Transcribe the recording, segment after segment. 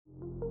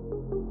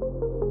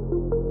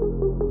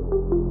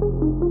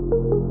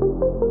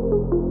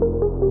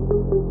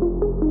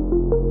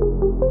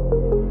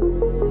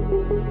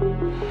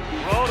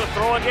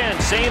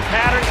same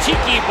pattern.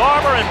 Tiki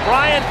Barber and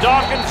Brian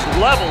Dawkins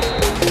levels.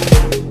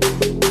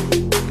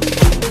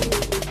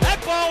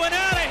 That ball went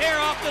out of here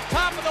off the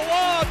top of the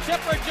wall.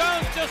 Chipper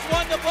Jones just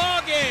won the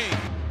ball game.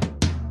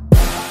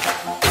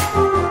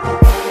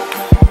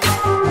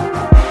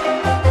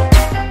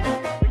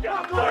 We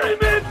got 30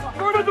 minutes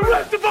for the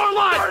rest of our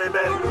lives. 30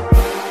 minutes.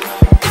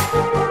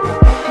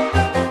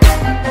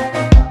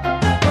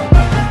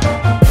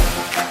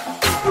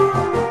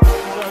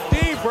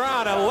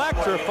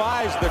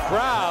 Electrifies the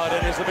crowd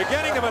and is the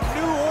beginning of a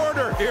new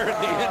order here in the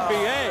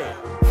NBA.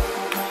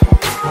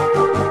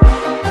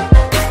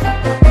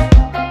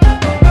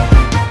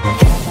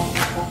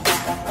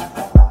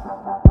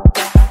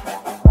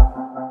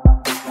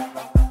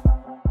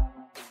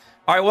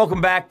 All right, welcome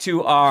back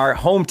to our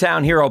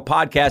Hometown Hero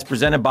podcast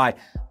presented by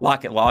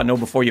Lockett Law,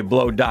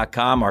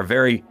 KnowBeforeYouBlow.com. Our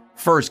very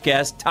first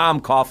guest, Tom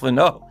Coughlin.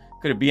 Oh,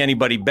 could it be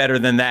anybody better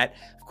than that?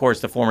 Of course,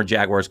 the former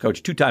Jaguars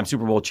coach, two-time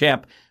Super Bowl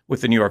champ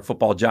with the New York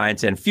Football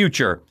Giants and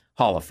future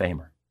Hall of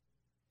Famer.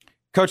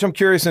 Coach, I'm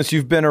curious, since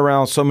you've been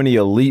around so many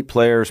elite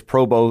players,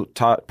 Pro Bowl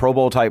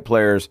type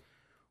players,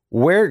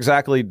 where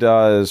exactly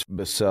does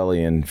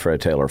Boselli and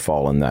Fred Taylor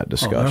fall in that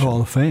discussion? They're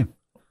Hall of Fame.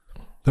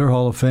 They're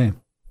Hall of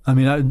Fame. I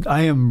mean,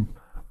 I am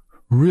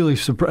really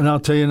surprised. And I'll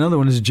tell you another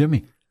one is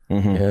Jimmy.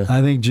 Mm-hmm. Yeah.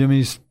 I think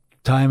Jimmy's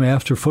time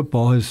after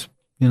football has,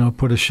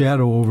 put a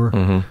shadow over.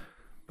 Mm-hmm.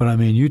 But I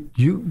mean, you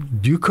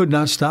could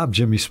not stop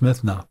Jimmy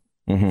Smith now.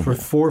 Mm-hmm. For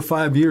 4 or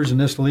 5 years in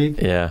this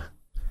league. Yeah.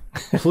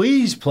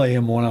 Please play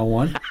him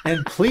one-on-one,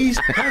 and please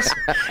press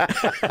him.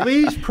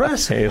 Please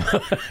press him.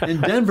 In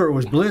Denver, it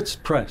was blitz,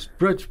 press.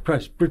 I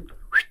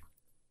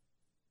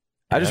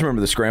just remember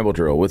the scramble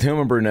drill with him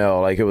and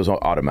Brunell, like it was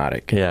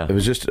automatic. Yeah. It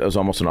was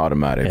almost an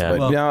automatic. Yeah.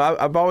 But,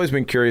 I've always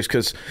been curious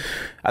because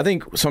I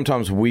think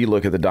sometimes we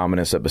look at the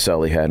dominance that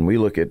Boselli had and we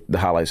look at the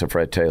highlights of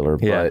Fred Taylor.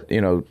 Yeah.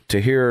 But, to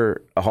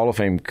hear a Hall of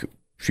Fame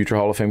future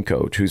Hall of Fame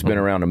coach who's been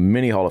around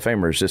many Hall of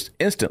Famers just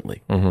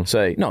instantly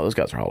say, no, those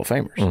guys are Hall of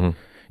Famers. Mm-hmm.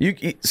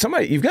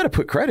 You've got to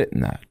put credit in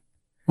that.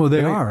 Well,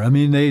 they are. I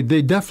mean,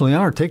 they definitely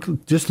are.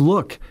 Just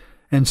look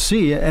and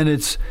see. And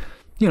it's,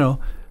 we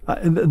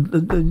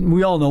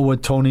all know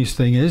what Tony's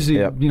thing is.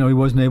 He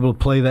wasn't able to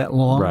play that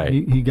long. Right.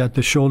 He got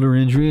the shoulder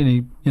injury,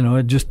 and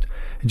it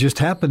just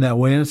happened that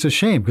way. And it's a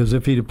shame because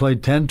if he'd have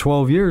played 10,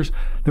 12 years,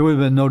 there would have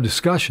been no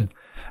discussion.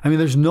 I mean,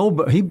 there's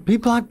he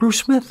blocked Bruce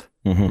Smith.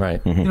 Mm-hmm.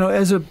 Right. Mm-hmm.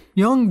 As a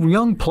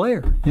young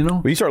player,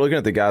 Well, you start looking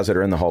at the guys that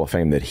are in the Hall of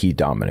Fame that he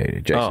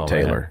dominated. Jason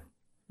Taylor. Man.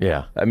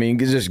 Yeah. I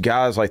mean, it's just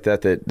guys like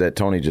that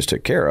Tony just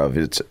took care of.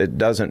 It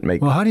doesn't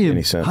make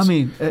any sense. I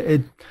mean,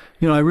 I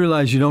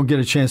realize you don't get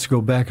a chance to go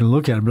back and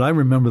look at it, but I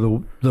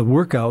remember the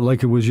workout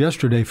like it was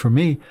yesterday for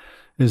me,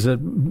 is that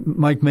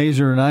Mike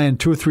Mazer and I and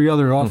 2 or 3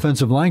 other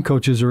offensive line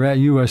coaches are at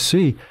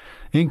USC.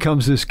 In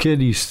comes this kid.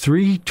 He's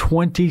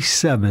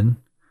 327.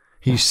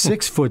 He's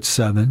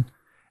 6'7",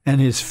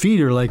 and his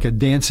feet are like a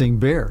dancing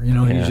bear.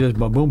 He's just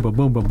ba-boom,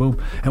 ba-boom,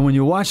 ba-boom. And when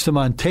you watched him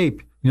on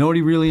tape, you know what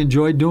he really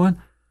enjoyed doing?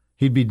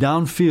 He'd be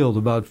downfield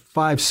about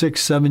 5,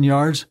 6, 7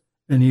 yards,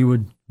 and he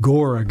would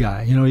gore a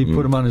guy. He'd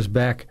put him on his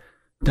back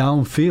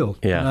downfield.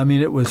 Yeah. I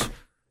mean, it was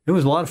a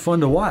lot of fun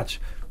to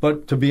watch.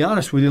 But to be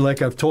honest with you,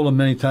 like I've told him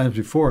many times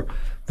before,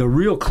 the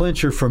real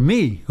clincher for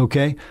me,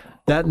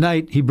 that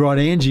night he brought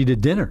Angie to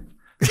dinner.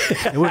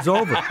 It was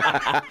over.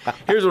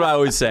 Here's what I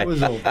always say. It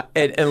was over.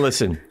 And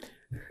listen,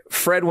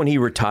 Fred, when he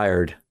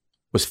retired,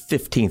 was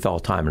 15th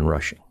all-time in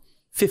rushing.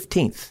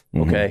 15th,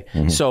 okay?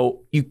 Mm-hmm.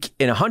 So in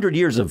 100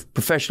 years of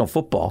professional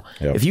football,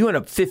 if you end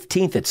up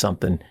 15th at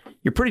something,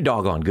 you're pretty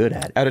doggone good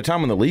at it. At a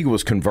time when the league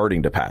was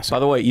converting to passing. By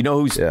the way, you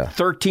know who's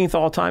 13th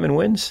all-time in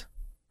wins?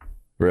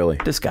 Really?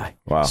 This guy.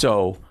 Wow.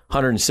 So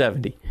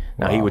 170.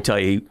 Now, he would tell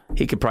you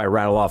he could probably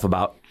rattle off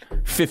about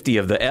 50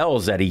 of the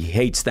L's that he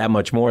hates that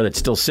much more that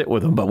still sit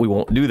with him, but we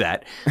won't do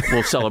that.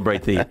 We'll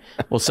celebrate the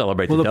Well,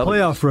 the W's.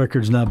 playoff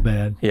record's not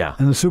bad. Yeah.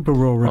 And the Super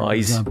Bowl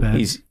record's not bad.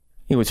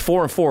 He was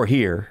 4-4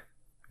 here.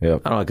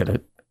 Yep. I don't know,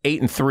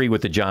 8-3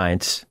 with the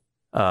Giants,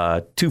 2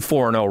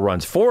 4-0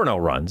 runs,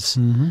 4-0 runs.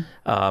 Mm-hmm.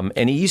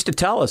 And he used to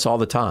tell us all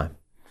the time,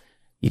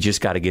 you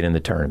just got to get in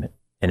the tournament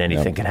and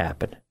anything can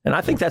happen. And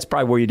I think that's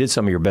probably where you did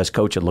some of your best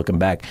coaching looking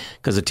back,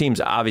 because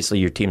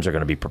your teams are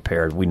going to be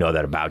prepared. We know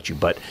that about you,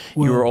 but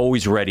you were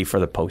always ready for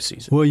the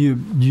postseason. Well,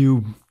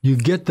 you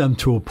get them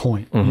to a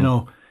point,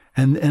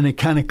 and it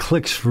kind of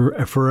clicks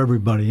for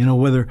everybody.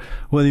 Whether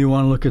you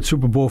want to look at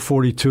Super Bowl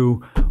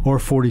 42 or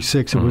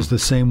 46, it was the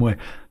same way.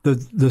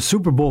 The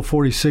Super Bowl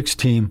 46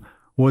 team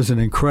was an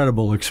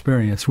incredible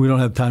experience. We don't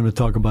have time to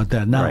talk about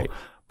that now. Right.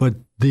 But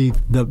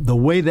the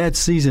way that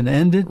season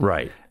ended,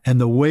 right, and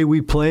the way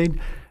we played,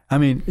 I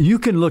mean, you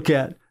can look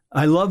at.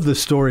 I love the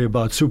story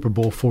about Super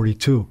Bowl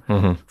 42.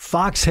 Mm-hmm.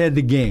 Fox had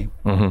the game.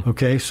 Mm-hmm.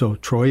 Okay, so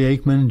Troy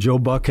Aikman and Joe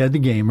Buck had the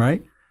game,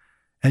 right?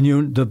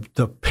 And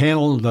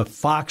the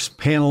Fox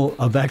panel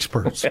of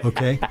experts,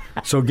 okay?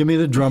 So give me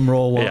the drum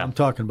roll while I'm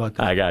talking about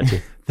that. I got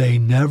you. They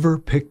never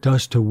picked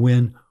us to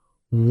win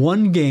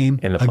one game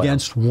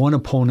against one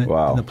opponent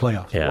in the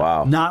playoffs. Yeah.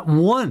 Wow. Not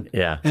one.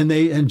 Yeah.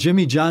 And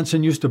Jimmy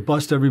Johnson used to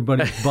bust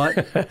everybody's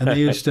butt, and they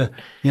used to,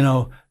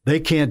 They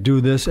can't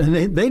do this, and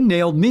they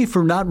nailed me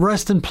for not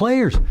resting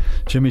players.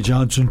 Jimmy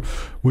Johnson,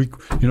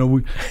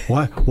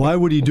 why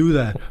would he do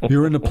that?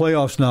 You're in the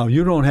playoffs now.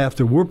 You don't have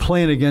to. We're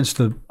playing against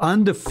the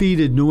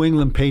undefeated New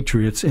England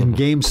Patriots in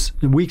games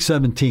in Week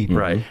 17.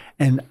 Right.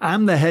 And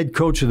I'm the head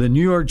coach of the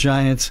New York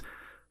Giants,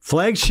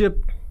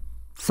 flagship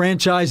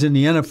franchise in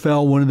the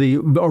NFL, one of the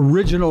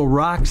original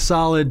rock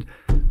solid.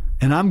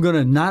 And I'm going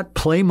to not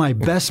play my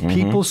best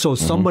people so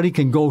somebody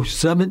can go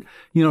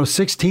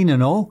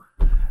 16-0.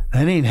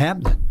 That ain't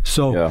happening.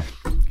 So,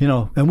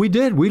 and we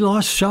did. We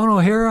lost Sean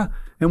O'Hara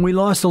and we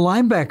lost a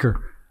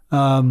linebacker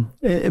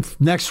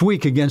next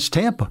week against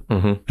Tampa.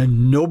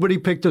 And nobody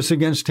picked us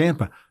against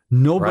Tampa.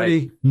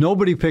 Nobody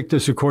picked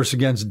us, of course,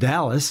 against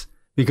Dallas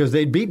because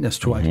they'd beaten us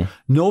twice.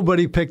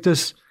 Nobody picked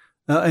us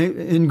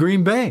in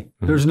Green Bay.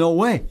 There's no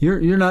way.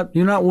 You're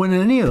not winning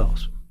any of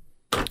those.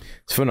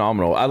 It's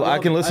phenomenal. I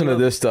can listen to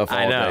this stuff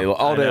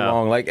all day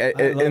long. Like,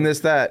 and this,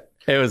 that.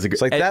 It was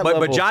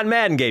but John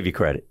Madden gave you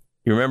credit.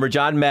 You remember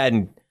John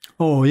Madden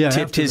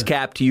tipped his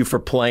cap to you for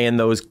playing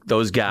those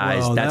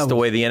guys. Well, that's the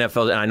way the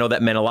NFL, and I know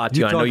that meant a lot to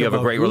you. I know you have a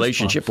great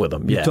relationship with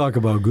them. You talk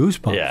about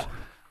goosebumps. Yeah.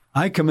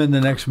 I come in the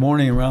next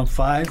morning around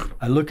 5.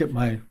 I look at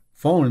my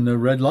phone and the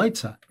red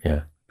light's on.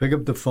 Yeah. Pick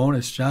up the phone.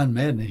 It's John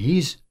Madden. And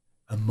he's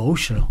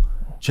emotional.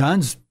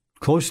 John's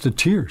close to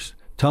tears,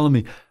 telling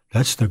me,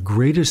 that's the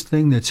greatest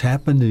thing that's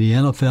happened to the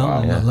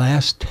NFL in the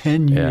last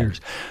 10 years.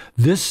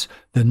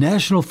 The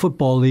National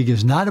Football League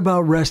is not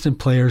about resting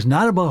players,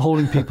 not about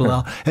holding people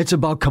out. It's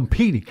about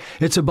competing.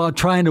 It's about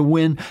trying to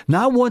win,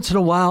 not once in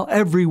a while,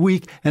 every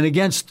week, and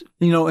against,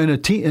 in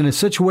a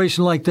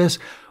situation like this.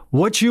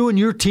 What you and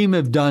your team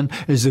have done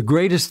is the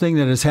greatest thing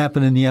that has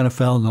happened in the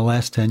NFL in the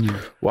last 10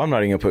 years. Well, I'm not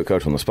even going to put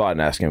Coach on the spot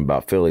and ask him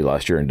about Philly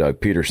last year and Doug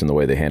Peterson, the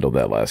way they handled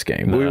that last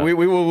game. No.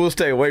 We'll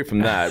stay away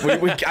from that.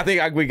 I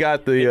think we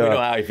got the... we know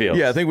how he feels.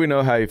 Yeah, I think we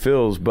know how he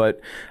feels. But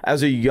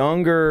as a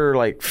younger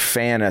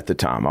fan at the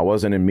time, I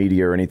wasn't in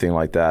media or anything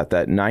like that.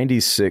 That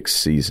 96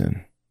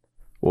 season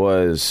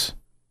was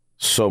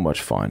so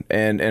much fun.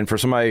 And for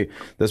somebody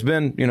that's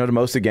been, to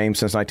most of the games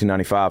since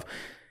 1995,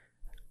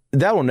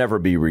 that will never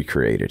be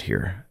recreated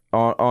here.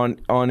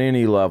 On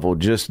any level,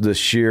 just the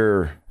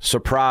sheer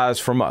surprise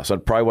from us.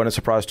 It probably wasn't a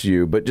surprise to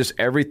you, but just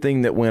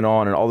everything that went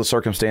on and all the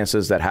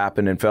circumstances that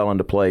happened and fell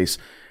into place,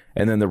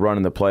 and then the run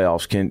in the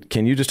playoffs.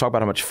 Can you just talk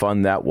about how much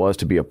fun that was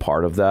to be a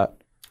part of that?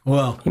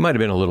 Well, he might have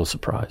been a little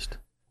surprised.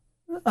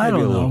 I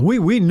don't know.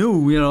 We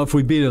knew, if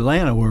we beat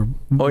Atlanta, we're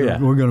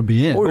going to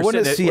be in. We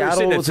were sitting at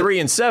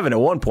 3-7 at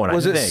one point.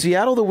 Was it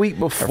Seattle the week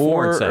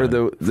before, or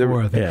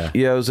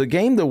it was a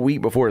game the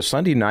week before, a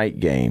Sunday night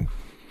game.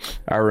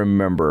 I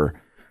remember.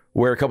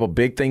 Where a couple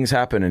big things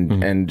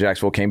happened and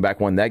Jacksonville came back,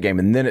 won that game,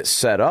 and then it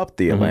set up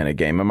the Atlanta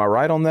game. Am I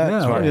right on that?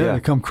 Yeah, they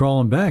come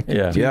crawling back.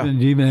 Yeah.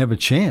 Didn't even have a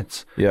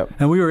chance. Yeah.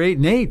 And we were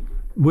 8-8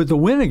 with the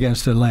win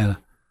against Atlanta.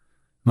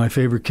 My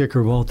favorite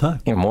kicker of all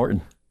time. Yeah,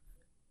 Morton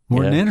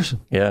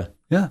Anderson. Yeah.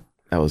 Yeah.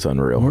 That was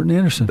unreal. Morton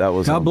Anderson. That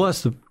was God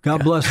bless him.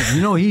 God bless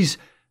him.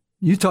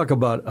 You talk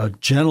about a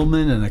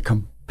gentleman and a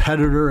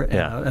competitor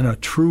and a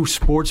true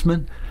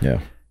sportsman. Yeah.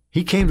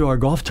 He came to our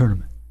golf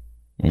tournament.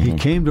 He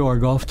came to our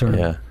golf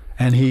tournament. Yeah.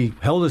 And he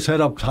held his head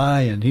up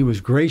high, and he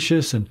was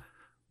gracious and,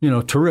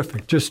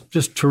 terrific,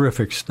 just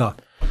terrific stuff.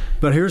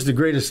 But here's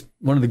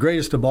one of the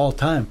greatest of all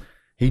time.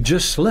 He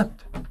just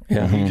slipped.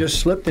 Yeah. He just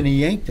slipped and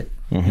he yanked it.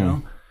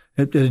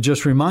 It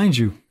just reminds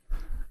you.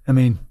 I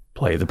mean,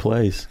 play the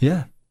plays.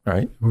 Yeah.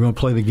 Right. We're going to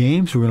play the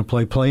games. We're going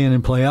to play in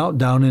and play out,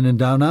 down in and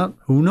down out.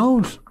 Who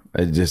knows?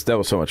 That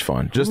was so much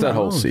fun. Just that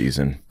whole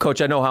season.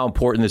 Coach, I know how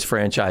important this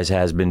franchise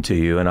has been to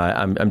you, and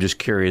I'm just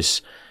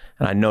curious,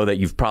 and I know that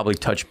you've probably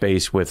touched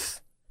base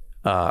with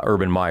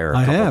Urban Meyer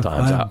a couple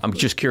times. I'm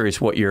just curious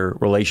what your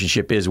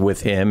relationship is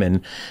with him, and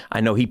I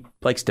know he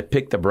likes to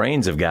pick the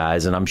brains of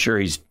guys, and I'm sure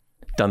he's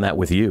done that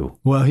with you.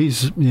 Well,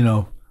 he's,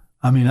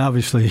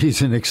 obviously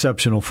he's an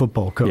exceptional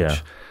football coach. Yeah.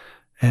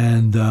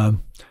 And,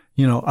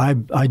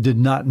 I did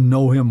not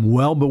know him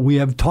well, but we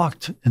have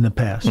talked in the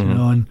past,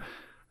 and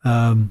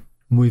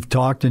we've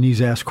talked and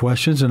he's asked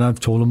questions, and I've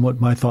told him what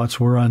my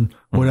thoughts were on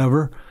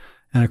whatever.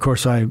 And, of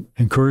course, I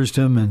encouraged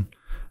him, and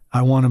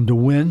I want him to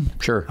win.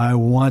 Sure. I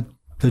want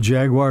the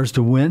Jaguars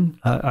to win.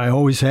 I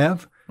always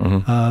have,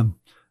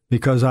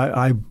 because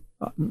I've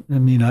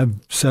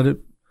said it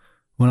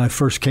when I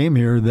first came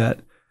here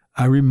that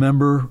I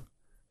remember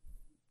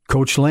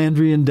Coach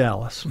Landry in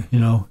Dallas,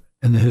 and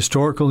the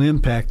historical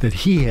impact that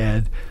he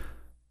had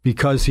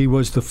because he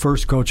was the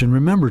first coach. And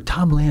remember,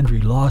 Tom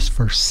Landry lost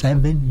for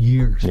 7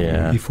 years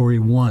before he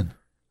won.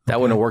 That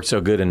wouldn't have worked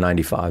so good in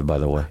 95, by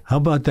the way. How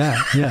about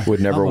that? Yeah. Would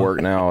never work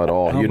now at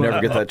all. You'd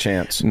never get that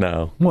chance.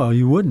 No. Well,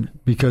 you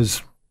wouldn't,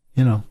 because,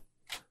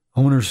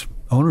 owners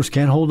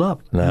can't hold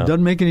up. No. It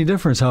doesn't make any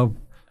difference how,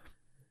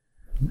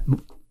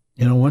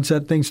 once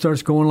that thing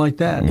starts going like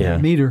that,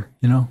 meter,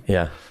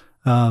 Yeah.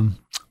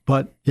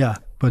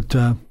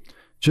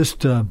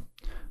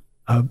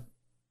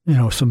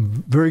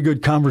 Some very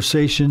good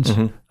conversations.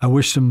 I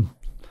wish him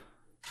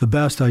the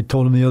best. I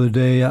told him the other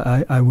day,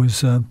 I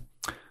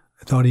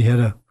thought he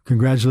had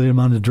congratulate him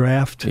on the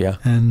draft. Yeah.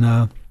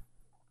 And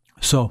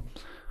So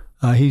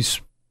he's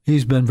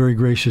been very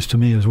gracious to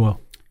me as well.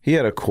 He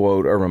had a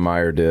quote Urban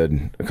Meyer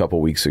did a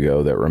couple weeks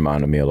ago that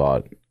reminded me a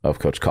lot of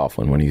Coach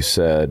Coughlin when he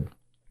said,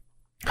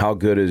 "How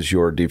good is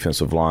your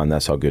defensive line?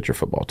 That's how good your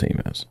football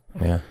team is."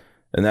 Yeah.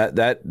 And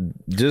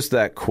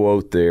that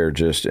quote there,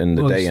 just in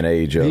the day and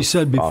age of he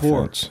said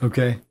before, offense.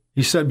 okay?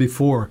 He said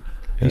before,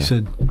 he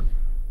said,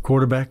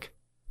 quarterback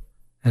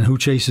and who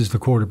chases the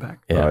quarterback.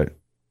 Yeah. Right.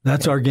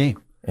 That's our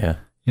game. Yeah.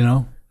 You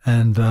know,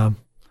 and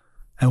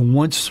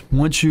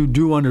once you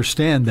do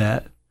understand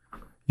that,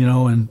 you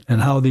know, and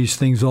how these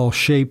things all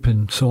shape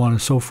and so on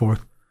and so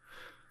forth,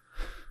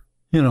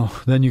 you know,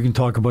 then you can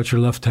talk about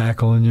your left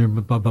tackle and your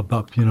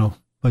you know,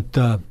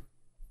 but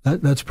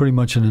that's pretty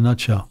much in a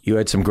nutshell. You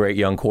had some great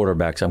young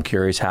quarterbacks. I'm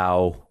curious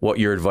what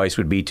your advice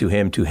would be to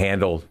him to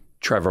handle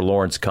Trevor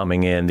Lawrence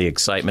coming in, the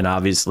excitement.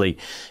 Obviously,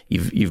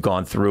 you've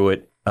gone through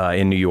it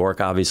in New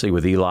York, obviously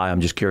with Eli. I'm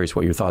just curious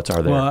what your thoughts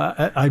are there.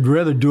 Well, I'd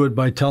rather do it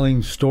by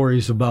telling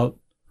stories about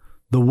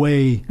the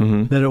way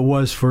that it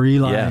was for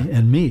Eli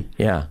and me.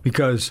 Yeah.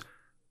 Because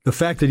the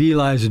fact that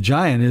Eli is a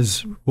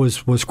Giant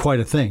was quite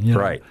a thing. You know?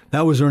 Right.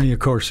 That was Ernie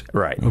Accorsi.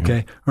 Right.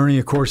 Okay.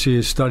 Ernie Accorsi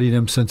has studied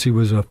him since he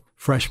was a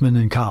freshman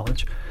in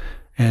college,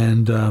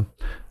 and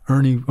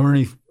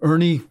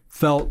Ernie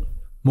felt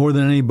more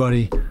than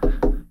anybody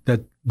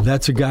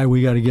that's a guy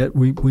we got to get.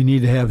 We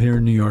need to have here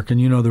in New York,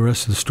 and you know the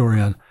rest of the story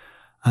on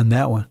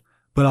that one.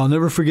 But I'll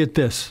never forget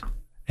this,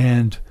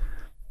 and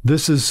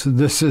this is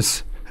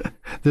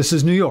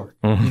New York.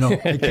 You know,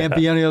 it can't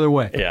be any other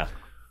way. Yeah.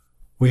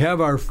 We have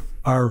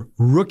our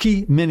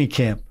rookie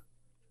minicamp,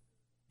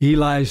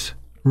 Eli's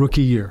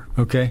rookie year.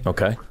 Okay.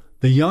 Okay.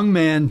 The young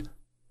man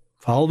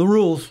followed the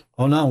rules.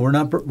 Oh no, we're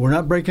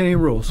not breaking any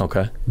rules.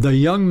 Okay. The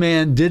young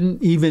man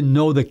didn't even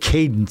know the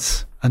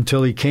cadence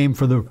until he came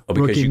for the Because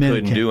rookie you minicamp.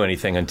 couldn't do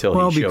anything until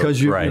Well, he showed.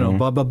 because you right. know,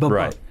 blah blah blah.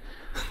 Right.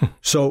 Blah.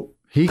 So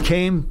he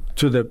came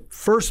to the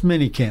first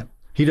minicamp.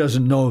 He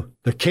doesn't know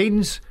the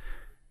cadence.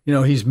 You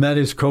know, he's met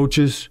his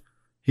coaches.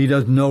 He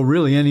doesn't know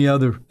really any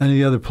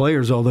other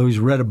players, although he's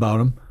read about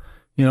them.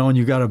 You know, and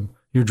you got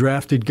your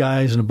drafted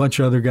guys and a bunch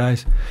of other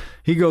guys.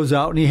 He goes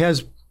out and he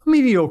has a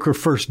mediocre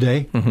first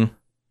day. Mm-hmm.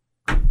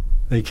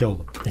 They killed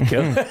him. They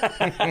killed him.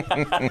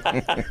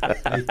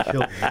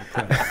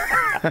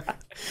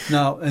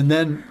 Now, and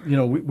then, you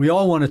know, we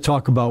all want to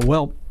talk about,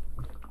 well,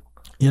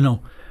 you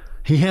know,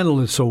 he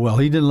handled it so well.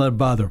 He didn't let it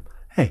bother him.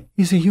 Hey,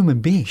 he's a human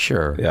being.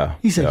 Sure. Yeah.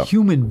 He's a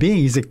human being.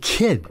 He's a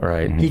kid.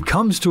 Right. He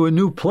comes to a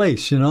new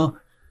place, you know.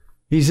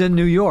 He's in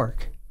New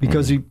York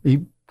because he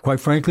quite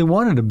frankly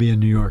wanted to be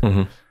in New York.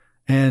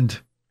 And,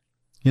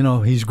 you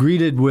know, he's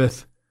greeted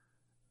with,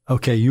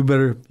 okay, you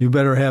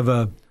better have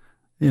a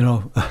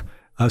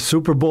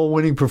Super Bowl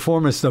winning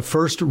performance, the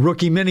first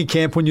rookie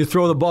minicamp when you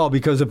throw the ball,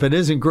 because if it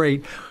isn't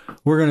great,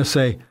 we're going to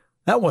say,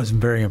 that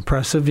wasn't very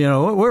impressive. You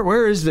know,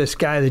 where is this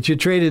guy that you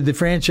traded the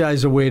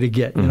franchise away to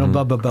get? You know,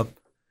 blah, blah, blah.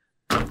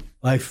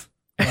 Life.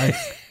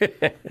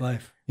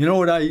 You know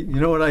what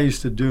I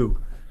used to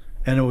do?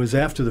 And it was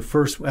after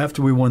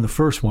we won the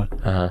first one.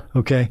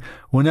 Okay.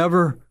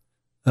 Whenever,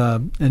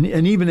 and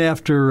even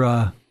after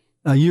a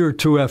year or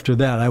two after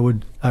that, I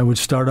would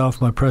start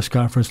off my press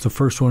conference, the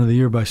first one of the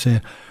year, by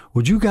saying,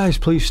 would you guys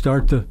please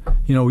start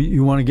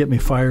you want to get me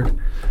fired?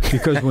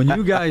 Because when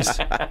you guys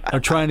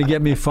are trying to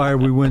get me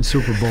fired, we win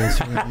Super Bowls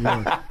here in New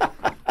York.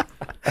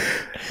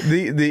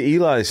 The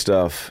Eli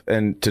stuff,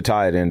 and to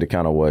tie it into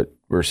kind of what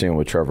we're seeing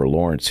with Trevor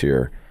Lawrence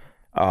here,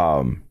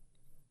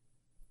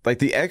 like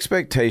the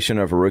expectation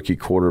of a rookie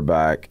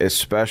quarterback,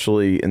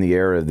 especially in the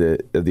era of the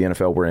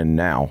NFL we're in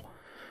now,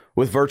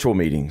 with virtual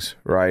meetings,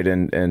 right,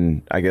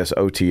 and I guess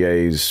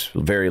OTAs,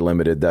 very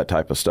limited, that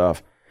type of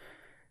stuff,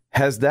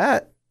 has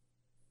that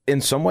in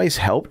some ways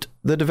helped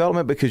the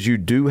development because you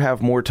do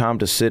have more time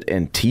to sit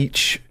and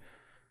teach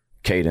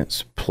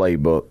cadence,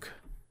 playbook,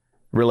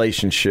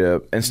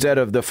 relationship, instead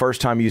of the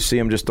first time you see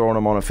them just throwing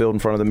them on a field in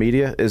front of the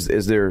media?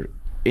 Is there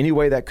any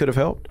way that could have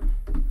helped?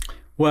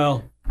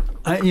 Well,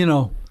 you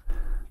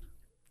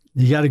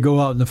got to go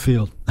out in the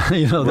field.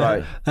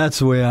 Right. That's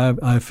the way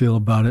I feel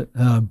about it.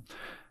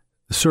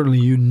 Certainly,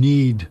 you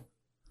need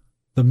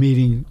the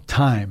meeting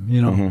time.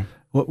 You know,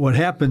 what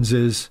happens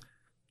is,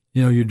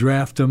 you know, you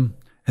draft them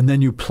and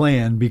then you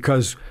plan,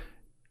 because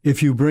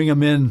if you bring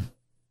them in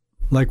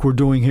like we're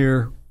doing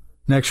here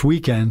next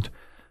weekend,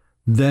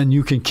 then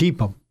you can keep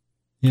them.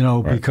 You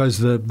know, right. Because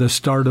the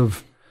start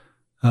of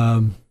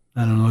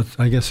I don't know.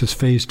 I guess it's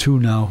phase 2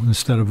 now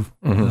instead of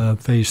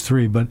phase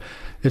 3, but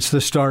it's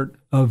the start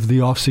of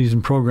the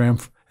off-season program,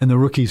 and the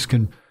rookies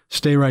can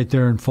stay right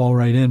there and fall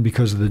right in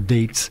because of the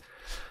dates.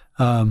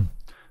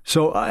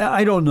 So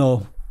I don't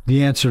know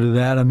the answer to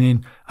that. I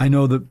mean, I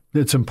know that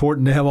it's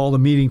important to have all the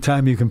meeting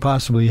time you can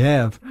possibly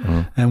have,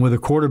 and with a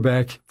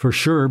quarterback for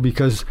sure,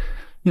 because,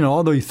 you know,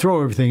 although you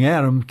throw everything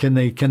at them, can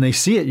they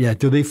see it yet?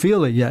 Do they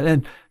feel it yet?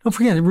 And don't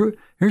forget,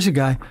 here's a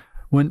guy.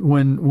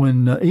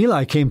 When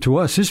Eli came to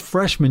us, his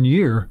freshman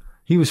year,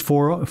 he was he had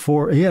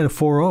a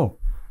 4.0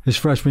 his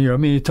freshman year. I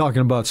mean, you're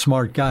talking about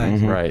smart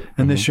guys. Right.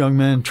 And this young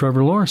man,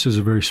 Trevor Lawrence, is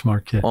a very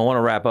smart kid. Well, I want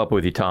to wrap up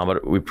with you, Tom,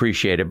 but we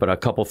appreciate it. But a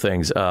couple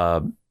things.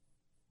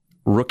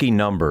 rookie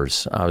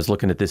numbers. I was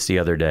looking at this the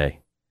other day.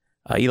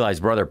 Eli's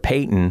brother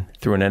Peyton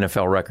threw an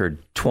NFL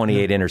record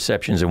 28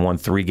 interceptions and won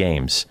 3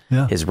 games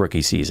his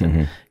rookie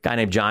season. Guy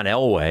named John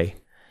Elway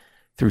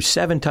threw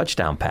 7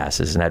 touchdown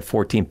passes and had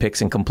 14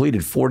 picks and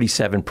completed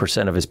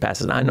 47% of his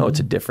passes. And I know it's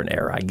a different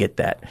era. I get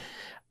that.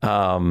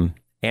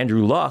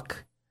 Andrew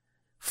Luck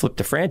flipped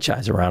the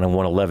franchise around and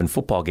won 11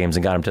 football games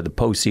and got him to the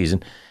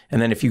postseason. And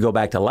then if you go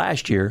back to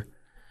last year,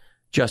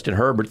 Justin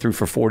Herbert threw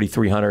for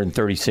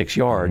 4,336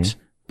 yards,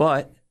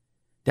 but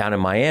down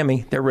in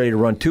Miami, they're ready to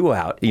run 2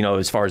 out,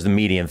 as far as the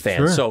median fans.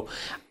 Sure. So,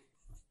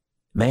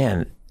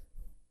 man,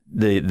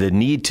 the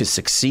need to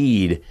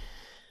succeed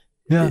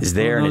is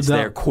there, and it's doubt.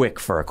 there quick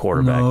for a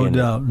quarterback. No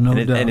doubt.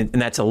 And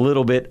that's a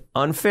little bit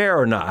unfair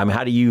or not? I mean,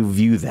 how do you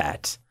view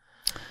that?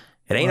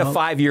 It ain't a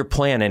 5-year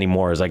plan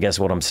anymore, is I guess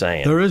what I'm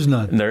saying. There is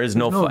none. There is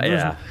no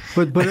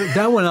But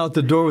that went out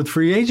the door with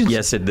free agency.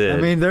 Yes, it did. I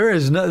mean, there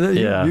is no.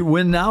 You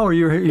win now or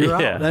you're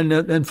out,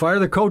 and fire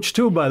the coach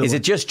too. By the way, is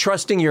it just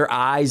trusting your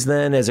eyes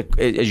then, as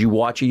you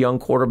watch a young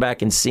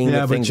quarterback and seeing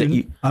the things that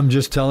you? I'm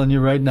just telling you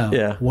right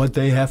now what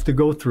they have to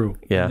go through.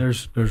 Yeah, and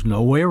there's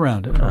no way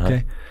around it.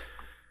 Okay,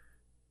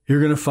 you're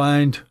going to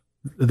find.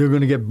 They're going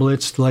to get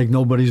blitzed like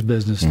nobody's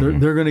business.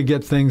 They're going to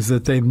get things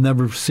that they've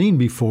never seen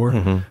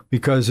before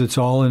because it's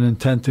all an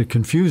intent to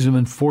confuse them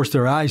and force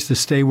their eyes to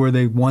stay where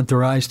they want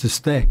their eyes to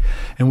stay.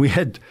 And we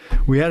had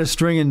a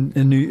string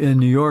in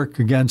New York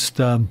against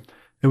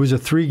it was a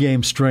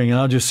 3-game string, and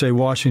I'll just say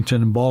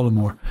Washington and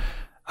Baltimore.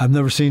 I've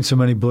never seen so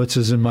many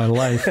blitzes in my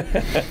life.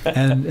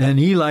 and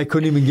Eli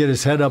couldn't even get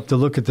his head up to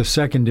look at the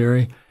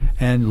secondary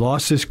and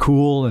lost his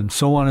cool and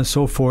so on and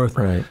so forth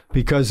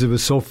because it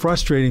was so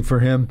frustrating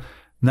for him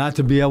not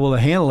to be able to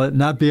handle it,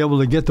 not be able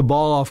to get the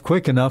ball off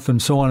quick enough,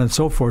 and so on and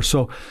so forth.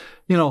 So,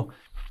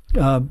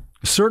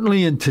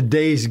 certainly in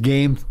today's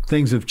game,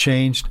 things have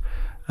changed.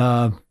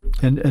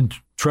 And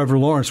Trevor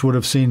Lawrence would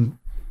have seen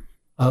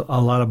a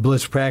lot of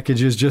blitz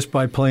packages just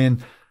by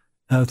playing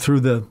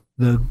through the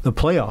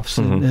playoffs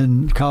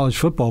in college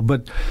football.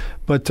 But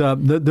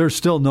there's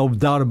still no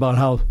doubt about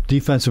how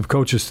defensive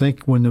coaches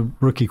think when the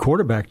rookie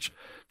quarterback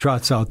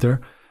trots out there.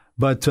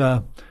 But,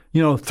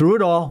 through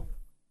it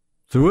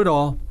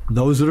all,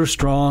 those that are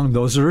strong,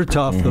 those that are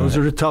tough, those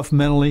that are tough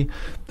mentally,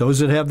 those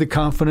that have the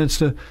confidence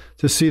to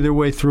see their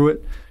way through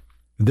it,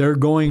 they're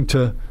going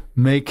to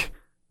make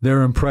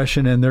their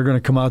impression, and they're going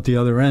to come out the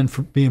other end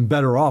for being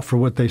better off for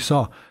what they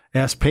saw.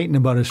 Ask Peyton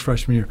about his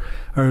freshman year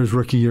or his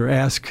rookie year.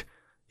 Ask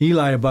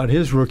Eli about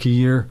his rookie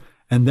year,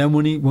 and then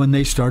when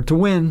they start to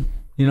win,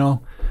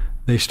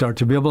 they start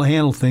to be able to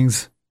handle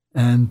things,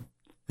 and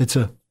it's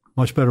a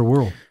much better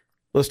world.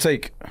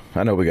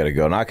 I know we got to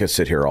go, and I could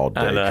sit here all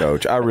day,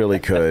 Coach. I really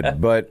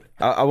could, but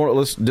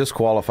let's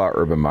disqualify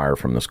Urban Meyer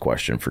from this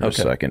question for just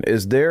a second.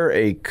 Is there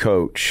a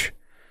coach?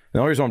 The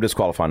only reason I'm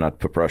disqualifying, not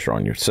to put pressure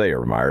on you, say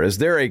Urban Meyer. Is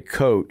there a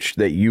coach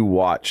that you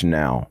watch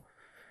now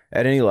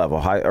at any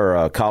level, high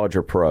or college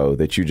or pro,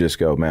 that you just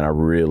go, man, I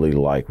really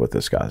like what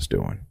this guy's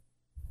doing?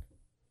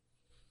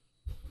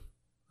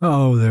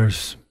 Oh,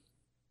 there's.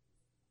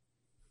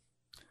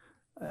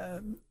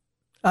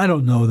 I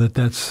don't know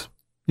that's.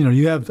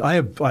 I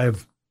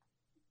have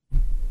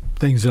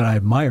things that I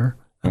admire.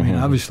 I mean,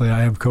 obviously,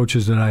 I have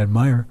coaches that I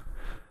admire.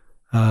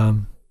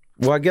 Well,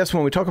 I guess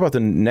when we talk about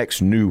the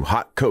next new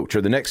hot coach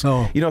or the next,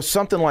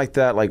 something like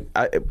that, like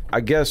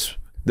I guess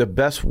the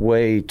best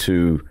way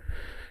to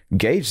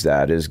gauge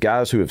that is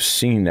guys who have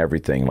seen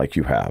everything like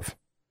you have.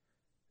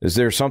 Is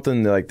there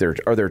something like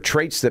are there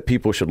traits that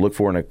people should look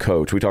for in a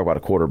coach? We talk about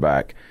a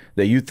quarterback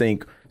that you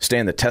think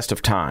stand the test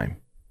of time.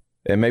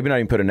 And maybe not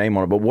even put a name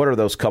on it, but what are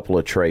those couple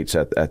of traits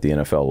at the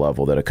NFL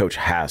level that a coach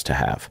has to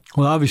have?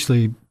 Well,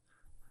 obviously,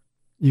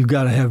 you've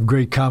got to have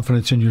great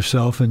confidence in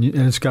yourself, and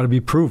it's got to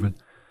be proven.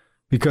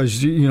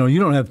 Because, you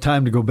don't have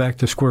time to go back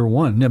to square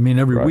one. I mean,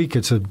 every week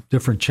it's a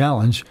different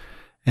challenge,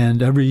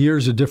 and every year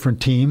is a different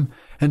team.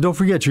 And don't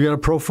forget, you got a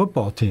pro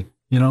football team,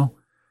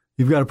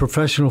 You've got a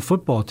professional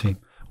football team.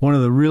 One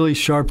of the really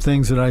sharp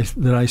things that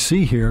I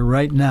see here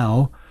right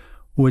now,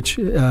 which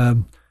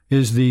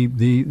is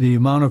the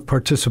amount of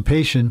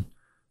participation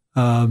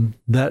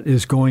that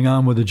is going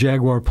on with the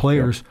Jaguar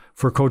players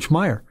for Coach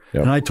Meyer.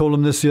 Yep. And I told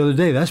him this the other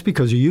day. That's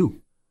because of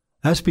you.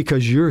 That's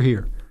because you're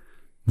here.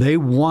 They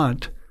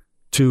want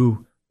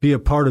to be a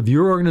part of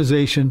your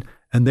organization,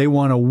 and they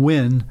want to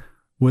win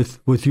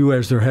with you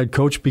as their head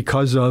coach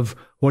because of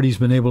what he's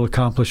been able to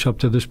accomplish up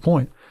to this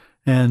point.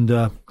 And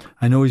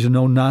I know he's a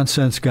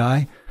no-nonsense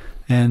guy,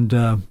 and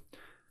I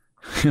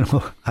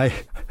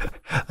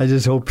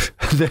just hope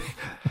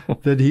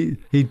that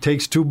he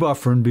takes 2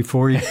 Bufferin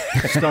before he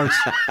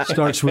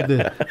starts with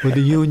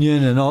the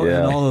union and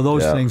all of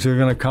those things. They're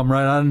going to come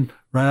right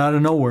out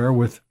of nowhere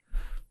with,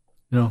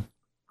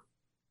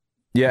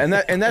 Yeah,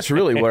 and that's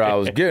really what I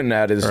was getting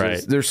at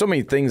is there's so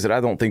many things that I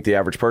don't think the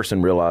average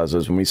person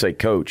realizes. When we say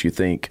coach, you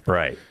think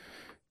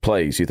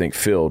plays, you think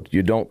field,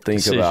 you don't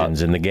think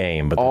decisions about in the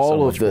game, but all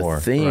so of the more.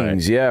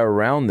 things,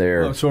 around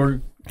there.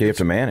 You have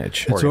to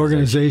manage. It's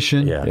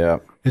organization.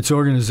 It's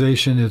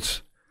organization.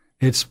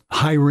 It's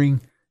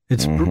hiring.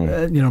 It's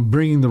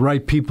bringing the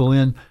right people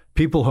in,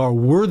 people who are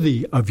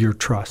worthy of your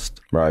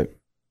trust. Right.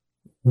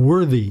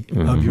 Worthy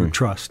of your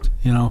trust,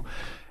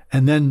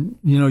 And then,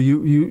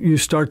 you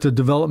start the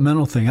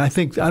developmental thing. I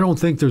don't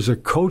think there's a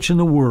coach in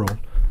the world,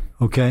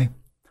 okay,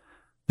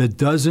 that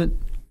doesn't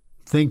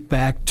think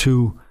back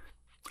to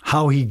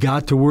how he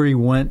got to where he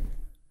went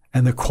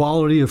and the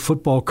quality of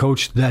football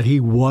coach that he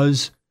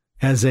was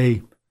as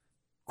a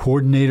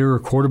coordinator or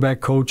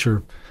quarterback coach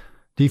or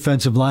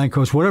defensive line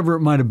coach, whatever it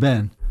might have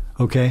been,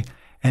 okay?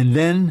 And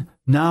then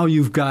now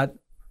you've got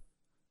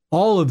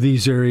all of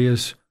these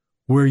areas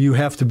where you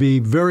have to be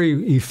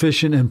very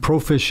efficient and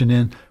proficient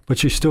in,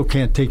 but you still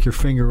can't take your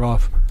finger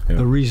off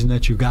the reason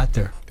that you got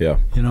there. Yeah.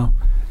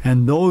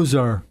 And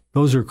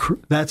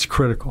that's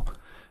critical.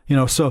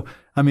 So,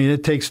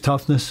 it takes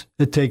toughness.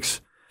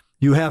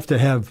 You have to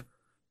have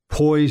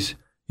poise.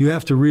 You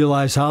have to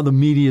realize how the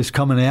media is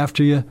coming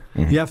after you.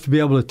 You have to be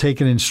able to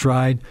take it in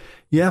stride.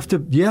 You have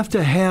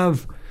to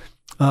have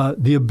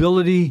the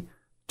ability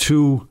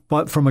to,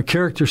 but from a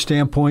character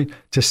standpoint,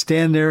 to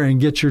stand there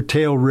and get your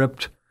tail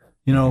ripped,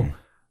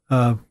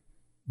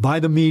 by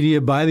the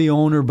media, by the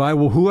owner, by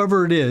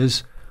whoever it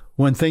is,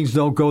 when things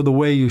don't go the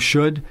way you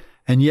should.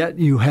 And yet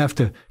you have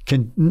to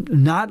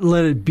not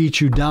let it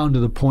beat you down to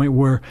the point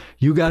where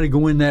you got to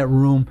go in that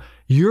room.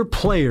 Your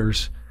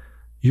players,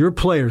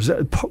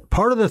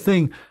 part of the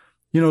thing,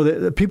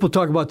 the people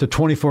talk about the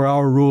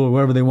 24-hour rule or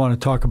whatever they want to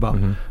talk about,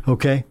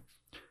 okay?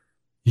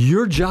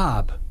 Your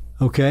job,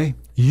 okay?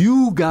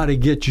 You got to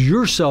get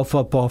yourself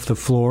up off the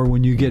floor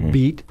when you get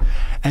beat,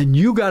 and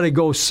you got to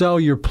go sell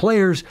your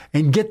players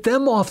and get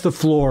them off the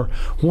floor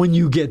when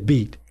you get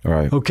beat.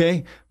 Right.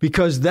 Okay?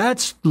 Because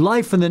that's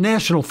life in the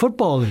National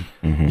Football League.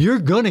 You're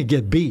going to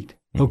get beat.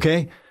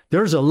 Okay?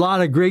 There's a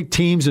lot of great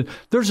teams, and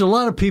there's a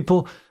lot of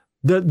people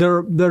that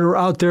are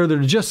out there that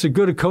are just as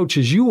good a coach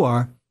as you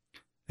are,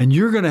 and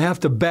you're going to have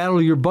to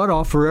battle your butt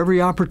off for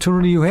every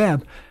opportunity you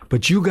have.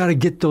 But you got to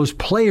get those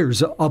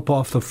players up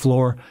off the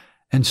floor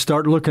and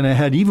start looking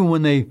ahead, even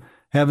when they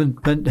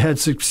haven't had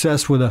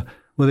success with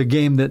a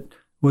game that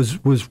was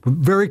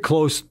very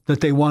close that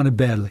they wanted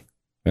badly.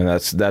 And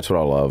that's what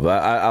I love.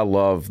 I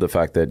love the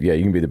fact that,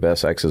 you can be the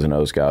best X's and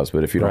O's guys,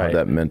 but if you don't have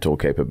that mental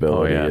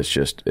capability,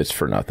 it's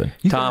for nothing.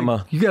 You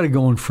got to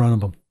go in front of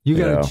them. You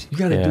got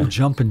to do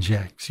jumping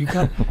jacks. You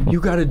got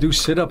to do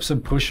sit-ups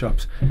and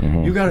push-ups.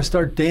 You got to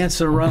start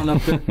dancing around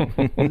up there.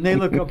 And they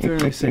look up there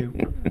and they say,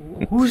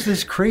 "Who's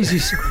this crazy?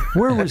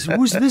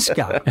 Who's this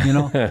guy?"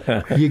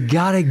 You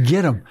got to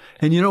get them.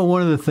 And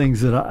one of the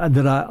things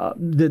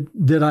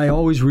that I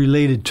always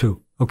related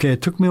to. Okay,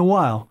 it took me a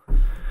while,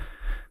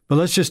 but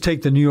let's just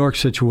take the New York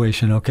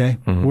situation. Okay,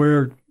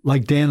 where,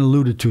 like Dan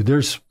alluded to,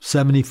 there's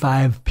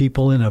 75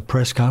 people in a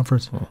press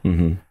conference,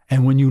 and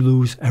when you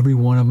lose, every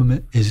one of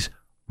them is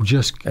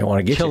just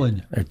killing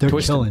you. They're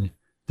killing you.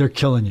 They're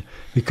killing you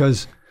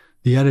because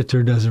the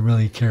editor doesn't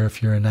really care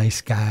if you're a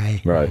nice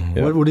guy. Right.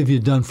 What have you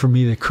done for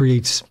me that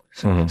creates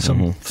some we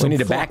need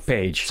fluff, a back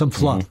page. some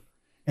fluff.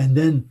 And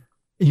then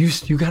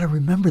you got to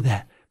remember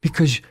that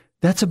because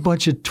that's a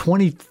bunch of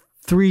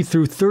 23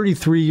 through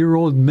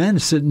 33-year-old men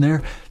sitting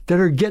there that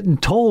are getting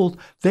told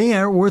they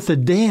aren't worth a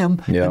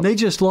damn and they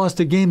just lost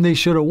a game they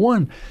should have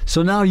won.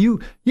 So now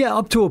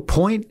up to a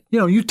point,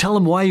 you tell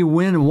them why you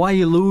win and why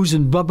you lose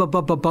and blah, blah,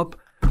 blah, blah, blah.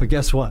 But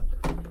guess what?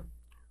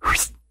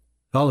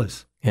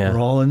 Fellas, we're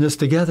all in this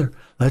together.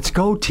 Let's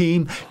go,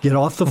 team. Get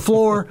off the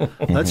floor.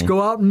 Let's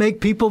go out and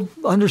make people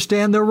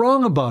understand they're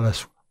wrong about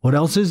us. What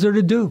else is there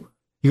to do?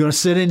 You're going to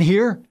sit in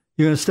here?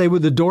 You're going to stay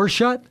with the door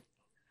shut?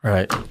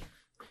 Right.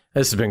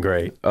 This has been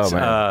great. Oh,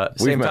 man.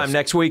 Same time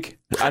next week.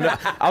 I know.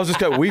 I was just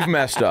going, we've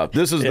messed up.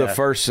 This is the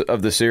first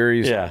of the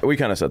series. Yeah. We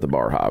kind of set the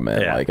bar high,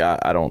 man. Yeah. Like,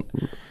 I don't...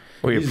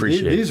 We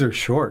appreciate it. These are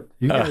short.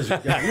 You guys, you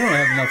don't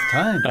have enough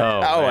time.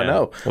 Oh, I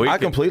know. I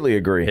completely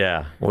agree.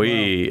 Yeah.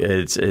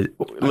 Listen.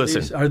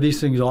 Are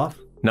these things off?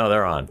 No,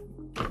 they're on.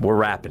 We're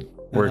rapping.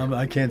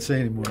 I can't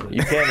say anymore.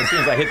 You can as soon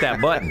as I hit that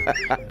button.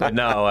 But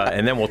no,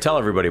 and then we'll tell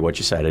everybody what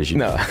you said as you.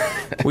 No.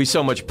 We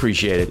so much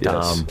appreciate it,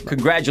 Tom. Yes.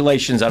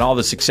 Congratulations on all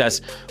the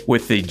success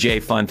with the J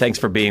Fund. Thanks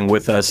for being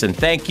with us. And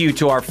thank you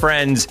to our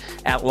friends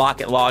at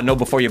Lockett Law,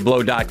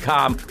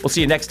 KnowBeforeYouBlow.com. We'll see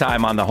you next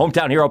time on the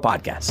Hometown Hero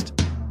Podcast.